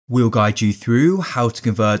We'll guide you through how to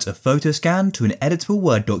convert a photo scan to an editable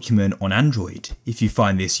Word document on Android. If you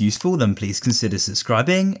find this useful, then please consider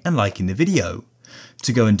subscribing and liking the video.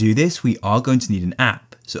 To go and do this, we are going to need an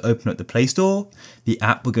app. So open up the Play Store. The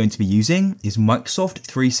app we're going to be using is Microsoft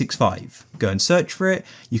 365. Go and search for it,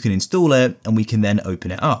 you can install it, and we can then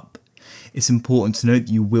open it up. It's important to note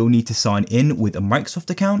that you will need to sign in with a Microsoft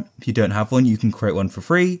account. If you don't have one, you can create one for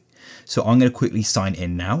free. So I'm going to quickly sign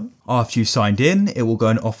in now. After you've signed in, it will go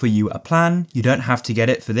and offer you a plan. You don't have to get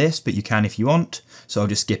it for this, but you can if you want. So I'll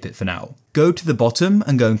just skip it for now. Go to the bottom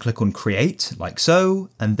and go and click on Create, like so,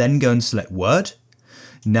 and then go and select Word.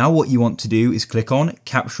 Now what you want to do is click on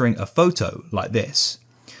Capturing a Photo, like this.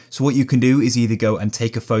 So what you can do is either go and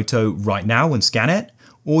take a photo right now and scan it,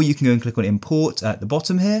 or you can go and click on Import at the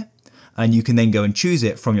bottom here, and you can then go and choose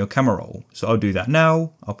it from your camera roll. So I'll do that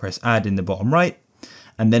now. I'll press Add in the bottom right.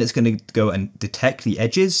 And then it's going to go and detect the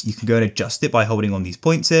edges. You can go and adjust it by holding on these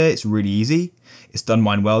points here. It's really easy. It's done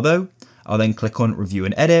mine well though. I'll then click on Review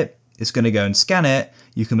and Edit. It's going to go and scan it.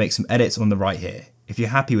 You can make some edits on the right here. If you're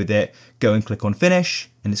happy with it, go and click on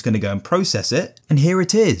Finish, and it's going to go and process it. And here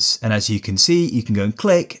it is. And as you can see, you can go and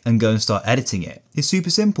click and go and start editing it. It's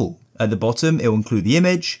super simple. At the bottom, it will include the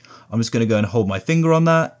image. I'm just going to go and hold my finger on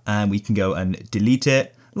that, and we can go and delete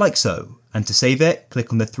it like so. And to save it,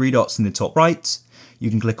 click on the three dots in the top right. You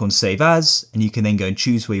can click on Save As, and you can then go and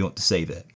choose where you want to save it.